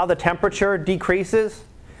shows how the temperature decreases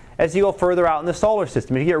as you go further out in the solar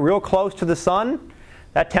system. If you get real close to the sun,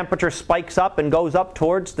 that temperature spikes up and goes up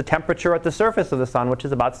towards the temperature at the surface of the sun, which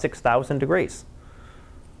is about 6,000 degrees.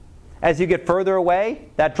 As you get further away,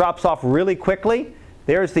 that drops off really quickly.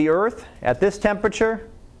 There's the Earth at this temperature.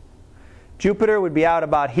 Jupiter would be out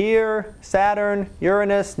about here. Saturn,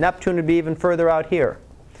 Uranus, Neptune would be even further out here.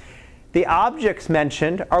 The objects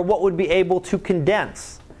mentioned are what would be able to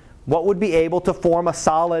condense, what would be able to form a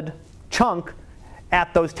solid chunk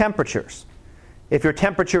at those temperatures. If your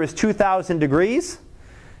temperature is 2,000 degrees,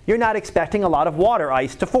 you're not expecting a lot of water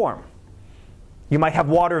ice to form. You might have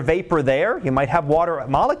water vapor there, you might have water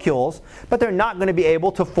molecules, but they're not going to be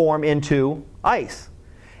able to form into ice.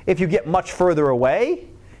 If you get much further away,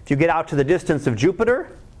 if you get out to the distance of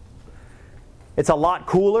Jupiter, it's a lot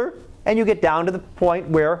cooler, and you get down to the point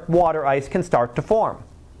where water ice can start to form.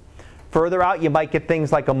 Further out, you might get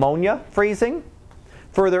things like ammonia freezing.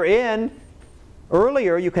 Further in,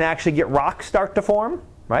 earlier, you can actually get rocks start to form.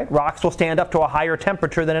 Right? Rocks will stand up to a higher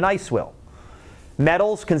temperature than an ice will.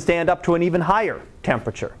 Metals can stand up to an even higher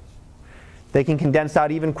temperature. They can condense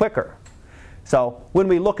out even quicker. So when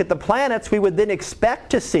we look at the planets, we would then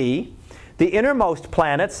expect to see the innermost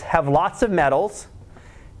planets have lots of metals.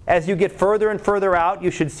 As you get further and further out, you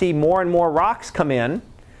should see more and more rocks come in.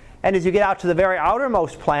 And as you get out to the very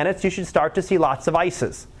outermost planets, you should start to see lots of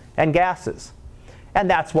ices and gases. And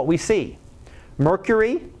that's what we see.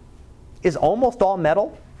 Mercury is almost all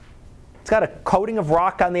metal. It's got a coating of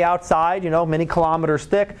rock on the outside, many kilometers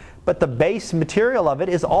thick, but the base material of it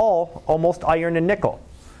is all almost iron and nickel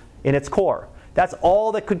in its core. That's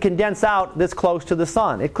all that could condense out this close to the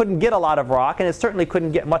sun. It couldn't get a lot of rock, and it certainly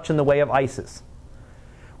couldn't get much in the way of ices.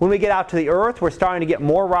 When we get out to the Earth, we're starting to get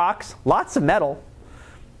more rocks, lots of metal.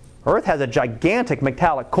 Earth has a gigantic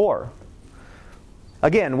metallic core.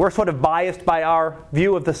 Again, we're sort of biased by our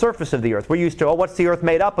view of the surface of the Earth. We're used to, what's the Earth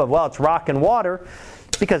made up of? Well, it's rock and water.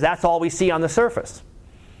 because that's all we see on the surface.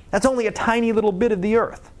 That's only a tiny little bit of the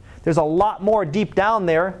Earth. There's a lot more deep down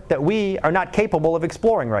there that we are not capable of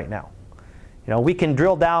exploring right now. You know, we can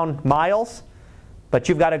drill down miles, but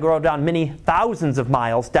you've got to go down many thousands of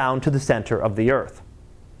miles down to the center of the Earth.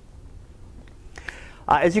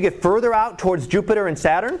 As you get further out towards Jupiter and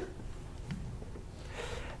Saturn,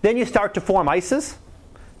 then you start to form ices,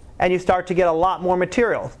 and you start to get a lot more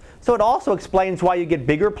material. So it also explains why you get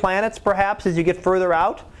bigger planets, perhaps, as you get further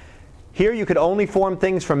out. Here you could only form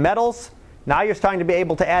things from metals. Now you're starting to be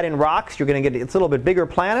able to add in rocks. You're going to get a little bit bigger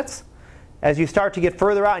planets. As you start to get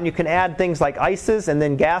further out and you can add things like ices and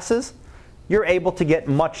then gases, you're able to get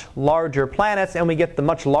much larger planets, and we get the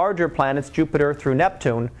much larger planets, Jupiter through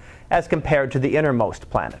Neptune, as compared to the innermost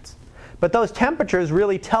planets. But those temperatures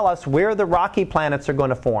really tell us where the rocky planets are going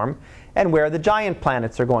to form and where the giant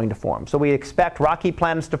planets are going to form. So we expect rocky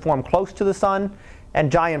planets to form close to the Sun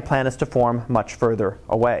and giant planets to form much further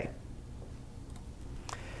away.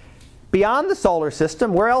 Beyond the solar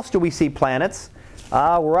system, where else do we see planets?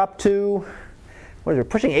 We're up to,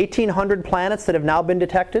 pushing 1,800 planets that have now been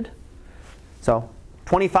detected. So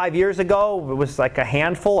 25 years ago, it was like a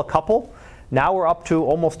handful, a couple. Now we're up to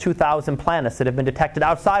almost 2,000 planets that have been detected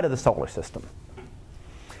outside of the solar system.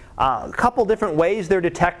 A couple different ways they're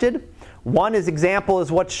detected. One example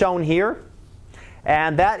is what's shown here,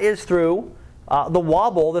 and that is through the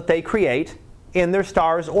wobble that they create in their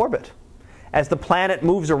star's orbit. As the planet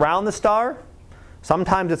moves around the star,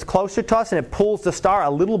 sometimes it's closer to us and it pulls the star a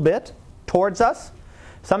little bit towards us.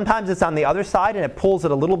 Sometimes it's on the other side and it pulls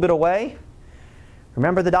it a little bit away.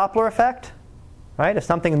 Remember the Doppler effect? Right? If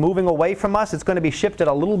something's moving away from us, it's going to be shifted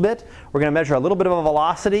a little bit. We're going to measure a little bit of a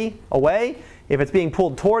velocity away. If it's being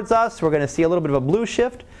pulled towards us, we're going to see a little bit of a blue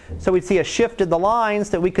shift. So we'd see a shift in the lines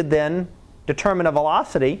that we could then determine a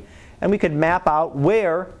velocity, and we could map out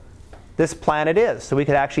where this planet is. So we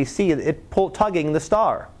could actually see it tugging the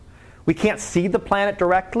star. We can't see the planet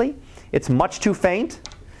directly. It's much too faint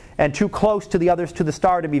and too close to the others to the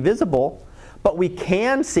star to be visible, but we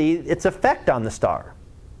can see its effect on the star.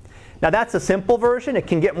 Now that's a simple version. It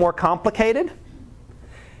can get more complicated.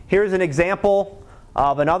 Here's an example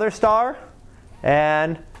of another star,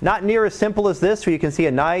 and not near as simple as this, where you can see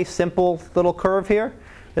a nice simple little curve here.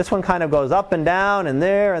 This one kind of goes up and down and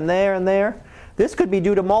there and there and there. This could be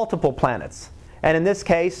due to multiple planets, and in this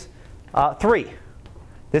case, 3.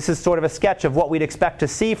 This is sort of a sketch of what we'd expect to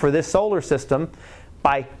see for this solar system.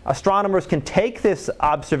 Astronomers can take this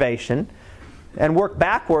observation and work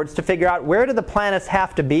backwards to figure out where do the planets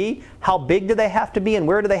have to be, how big do they have to be, and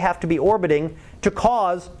where do they have to be orbiting to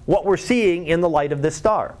cause what we're seeing in the light of this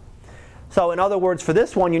star. So in other words, for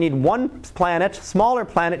this one, you need one planet, smaller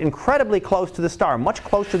planet, incredibly close to the star, much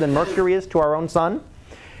closer than Mercury is to our own sun.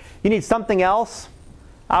 You need something else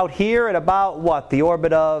out here at about, the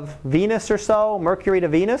orbit of Venus or so, Mercury to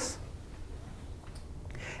Venus.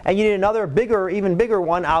 And you need another bigger, even bigger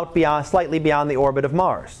one out beyond, slightly beyond the orbit of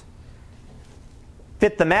Mars.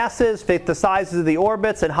 Fit the masses, fit the sizes of the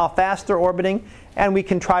orbits and how fast they're orbiting, and we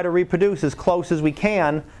can try to reproduce as close as we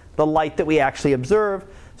can the light that we actually observe.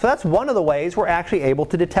 So that's one of the ways we're actually able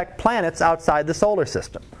to detect planets outside the solar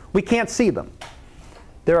system. We can't see them.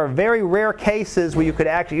 There are very rare cases where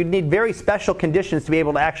you'd need very special conditions to be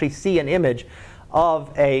able to actually see an image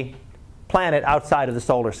of a planet outside of the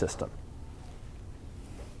solar system.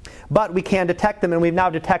 But we can detect them, and we've now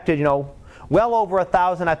detected, well over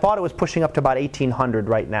 1,000. I thought it was pushing up to about 1,800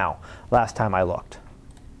 right now, last time I looked.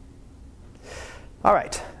 All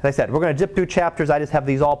right, as I said, we're going to zip through chapters. I just have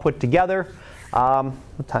these all put together.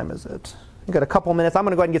 What time is it? We've got a couple minutes. I'm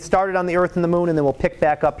going to go ahead and get started on the Earth and the Moon, and then we'll pick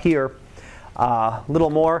back up here a little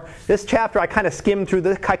more. This chapter, I kind of skimmed through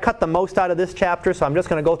this. I cut the most out of this chapter, so I'm just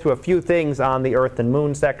going to go through a few things on the Earth and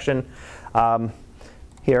Moon section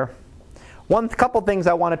here. Couple things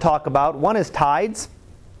I want to talk about. One is tides.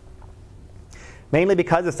 Mainly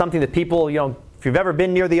because it's something that people, if you've ever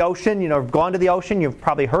been near the ocean, gone to the ocean, you've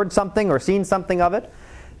probably heard something or seen something of it,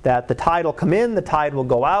 that the tide will come in, the tide will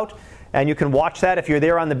go out, and you can watch that if you're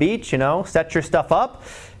there on the beach, set your stuff up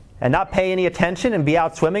and not pay any attention and be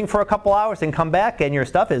out swimming for a couple hours and come back and your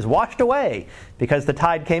stuff is washed away because the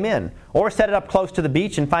tide came in. Or set it up close to the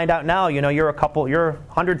beach and find out now, you're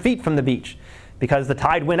 100 feet from the beach because the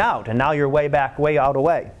tide went out and now you're way out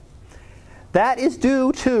away. That is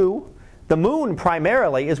due to the moon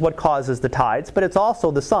primarily is what causes the tides, but it's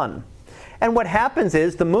also the sun. And what happens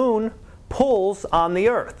is the moon pulls on the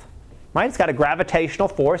Earth. Right? It's got a gravitational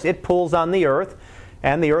force. It pulls on the Earth,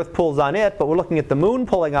 and the Earth pulls on it, but we're looking at the moon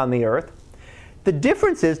pulling on the Earth. The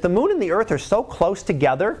difference is the moon and the Earth are so close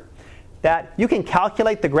together that you can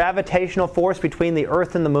calculate the gravitational force between the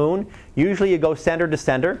Earth and the Moon. Usually you go center to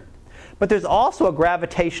center. But there's also a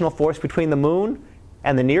gravitational force between the Moon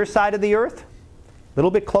and the near side of the Earth, a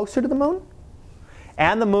little bit closer to the Moon,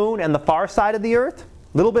 and the Moon and the far side of the Earth,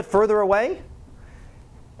 a little bit further away.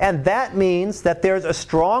 And that means that there's a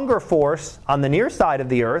stronger force on the near side of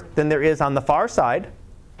the Earth than there is on the far side.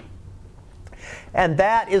 And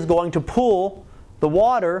that is going to pull the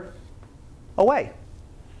water away.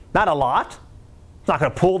 Not a lot. It's not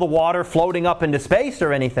going to pull the water floating up into space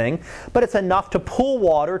or anything, but it's enough to pull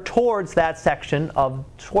water towards that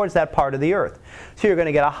towards that part of the Earth. So you're going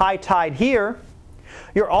to get a high tide here.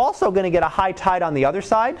 You're also going to get a high tide on the other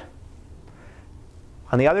side.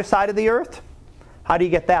 On the other side of the Earth. How do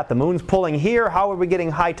you get that? The Moon's pulling here. How are we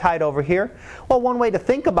getting high tide over here? Well, one way to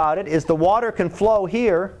think about it is the water can flow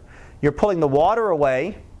here. You're pulling the water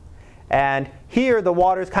away. And here the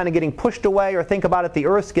water is kind of getting pushed away, or think about it, the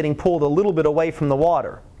Earth's getting pulled a little bit away from the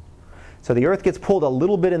water. So the Earth gets pulled a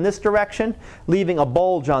little bit in this direction, leaving a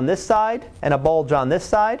bulge on this side and a bulge on this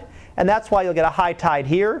side. And that's why you'll get a high tide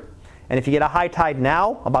here. And if you get a high tide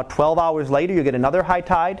now, about 12 hours later, you get another high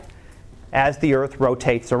tide as the Earth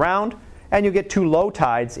rotates around. And you get two low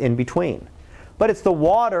tides in between. But it's the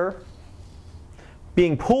water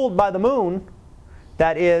being pulled by the Moon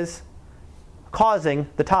that is causing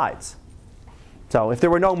the tides. So if there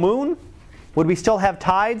were no Moon, would we still have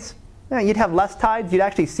tides? Yeah, you'd have less tides. You'd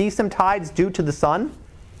actually see some tides due to the Sun.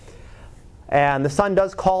 And the Sun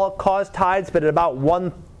does cause tides, but at about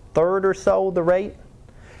 1/3 or so the rate.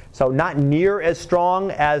 So not near as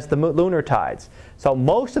strong as the lunar tides. So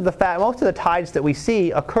most of the tides that we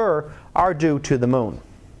see occur are due to the Moon.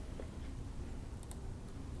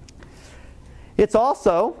 The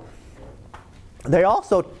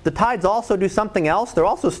tides also do something else. They're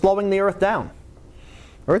also slowing the Earth down.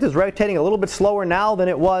 Earth is rotating a little bit slower now than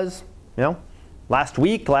it was, last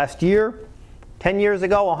week, last year, 10 years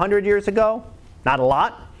ago, 100 years ago. Not a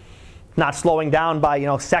lot. Not slowing down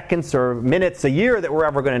by seconds or minutes a year that we're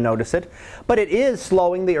ever going to notice it. But it is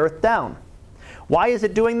slowing the Earth down. Why is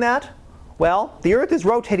it doing that? Well, the Earth is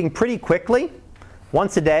rotating pretty quickly,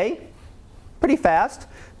 once a day, pretty fast.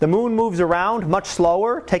 The Moon moves around much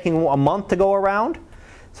slower, taking a month to go around.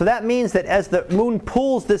 So that means that as the Moon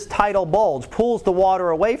pulls this tidal bulge, pulls the water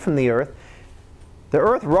away from the Earth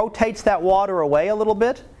rotates that water away a little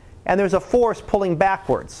bit, and there's a force pulling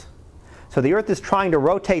backwards. So the Earth is trying to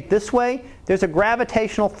rotate this way. There's a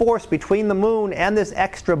gravitational force between the Moon and this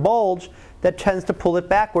extra bulge that tends to pull it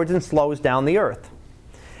backwards and slows down the Earth.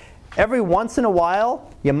 Every once in a while,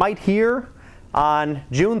 you might hear on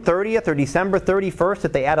June 30th or December 31st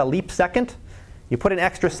that they add a leap second. You put an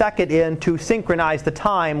extra second in to synchronize the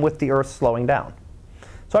time with the Earth slowing down.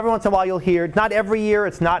 So every once in a while you'll hear, not every year,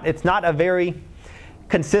 it's not a very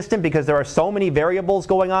consistent, because there are so many variables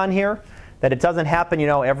going on here that it doesn't happen,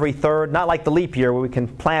 every third, not like the leap year where we can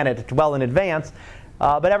plan it well in advance.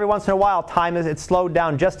 But every once in a while, it's slowed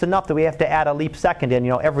down just enough that we have to add a leap second in,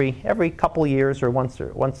 every couple of years or once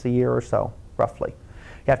a year or so, roughly.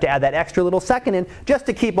 You have to add that extra little second in just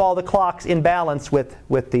to keep all the clocks in balance with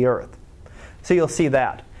the Earth. So you'll see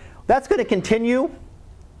that. That's going to continue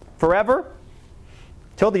forever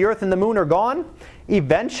till the Earth and the Moon are gone.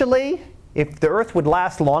 Eventually, if the Earth would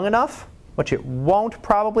last long enough, which it won't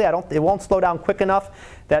probably, it won't slow down quick enough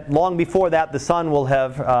that long before that the Sun will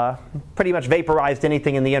have pretty much vaporized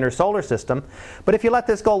anything in the inner solar system. But if you let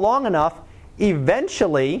this go long enough,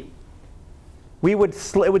 eventually it would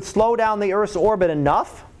slow down the Earth's orbit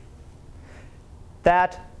enough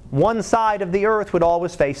that one side of the Earth would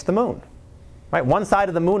always face the Moon. Right? One side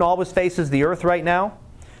of the Moon always faces the Earth right now.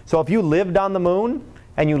 So if you lived on the Moon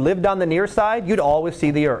and you lived on the near side, you'd always see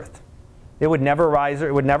the Earth. It would never rise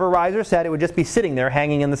or set. It would just be sitting there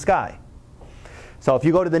hanging in the sky. So if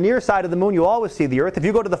you go to the near side of the Moon, you always see the Earth. If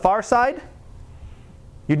you go to the far side,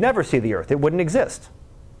 you'd never see the Earth. It wouldn't exist.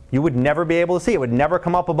 You would never be able to see it. It would never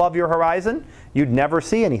come up above your horizon. You'd never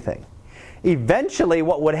see anything. Eventually,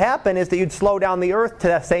 what would happen is that you'd slow down the Earth to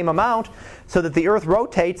that same amount so that the Earth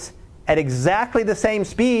rotates at exactly the same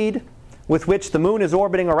speed with which the Moon is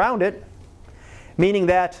orbiting around it, meaning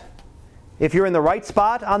that if you're in the right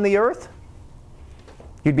spot on the Earth,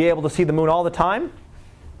 you'd be able to see the Moon all the time.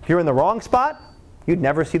 If you're in the wrong spot, you'd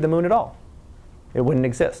never see the Moon at all. It wouldn't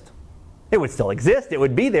exist. It would still exist, it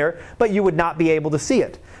would be there, but you would not be able to see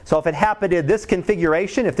it. So if it happened in this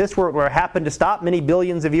configuration, if this were happened to stop many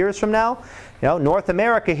billions of years from now, North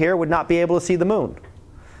America here would not be able to see the Moon.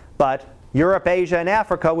 But Europe, Asia, and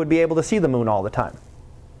Africa would be able to see the Moon all the time.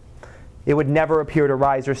 It would never appear to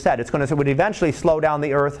rise or set. It would eventually slow down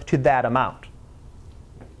the Earth to that amount.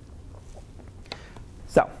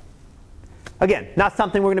 So, Again, not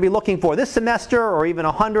something we're going to be looking for this semester or even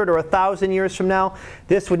 100 or 1,000 years from now.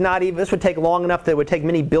 This would take long enough that it would take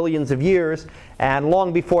many billions of years, and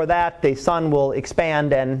long before that the sun will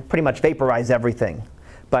expand and pretty much vaporize everything.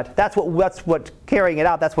 But that's what carrying it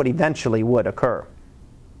out, that's what eventually would occur.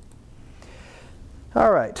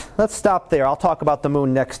 All right, let's stop there. I'll talk about the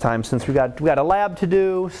moon next time since we got a lab to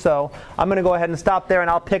do. So I'm going to go ahead and stop there, and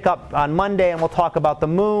I'll pick up on Monday and we'll talk about the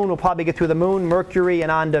moon. We'll probably get through the moon, Mercury, and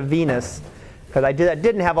on to Venus, because I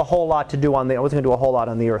didn't have a whole lot to do I wasn't going to do a whole lot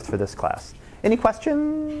on the Earth for this class. Any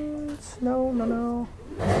questions? No.